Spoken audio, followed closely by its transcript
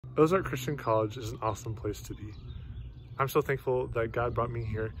Ozark Christian College is an awesome place to be. I'm so thankful that God brought me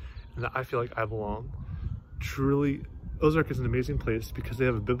here and that I feel like I belong. Truly, Ozark is an amazing place because they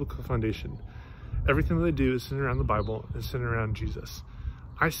have a biblical foundation. Everything that they do is centered around the Bible and centered around Jesus.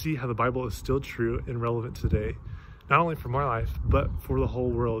 I see how the Bible is still true and relevant today, not only for my life, but for the whole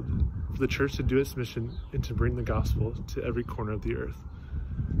world, for the church to do its mission and to bring the gospel to every corner of the earth.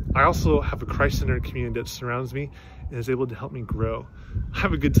 I also have a Christ-centered community that surrounds me and is able to help me grow. I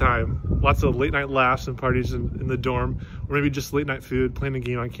have a good time, lots of late night laughs and parties in the dorm, or maybe just late night food, playing a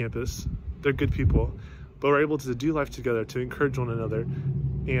game on campus. They're good people, but we're able to do life together, to encourage one another,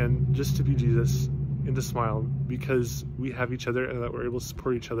 and just to be Jesus and to smile because we have each other and that we're able to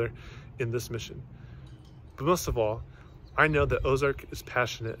support each other in this mission. But most of all, I know that Ozark is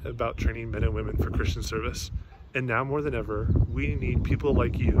passionate about training men and women for Christian service. And now more than ever, we need people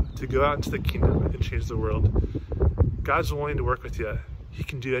like you to go out into the kingdom and change the world. God's wanting to work with you. He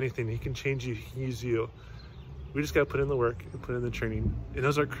can do anything. He can change you. He can use you. We just got to put in the work and put in the training. And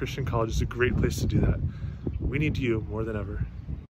Ozark Christian College is a great place to do that. We need you more than ever.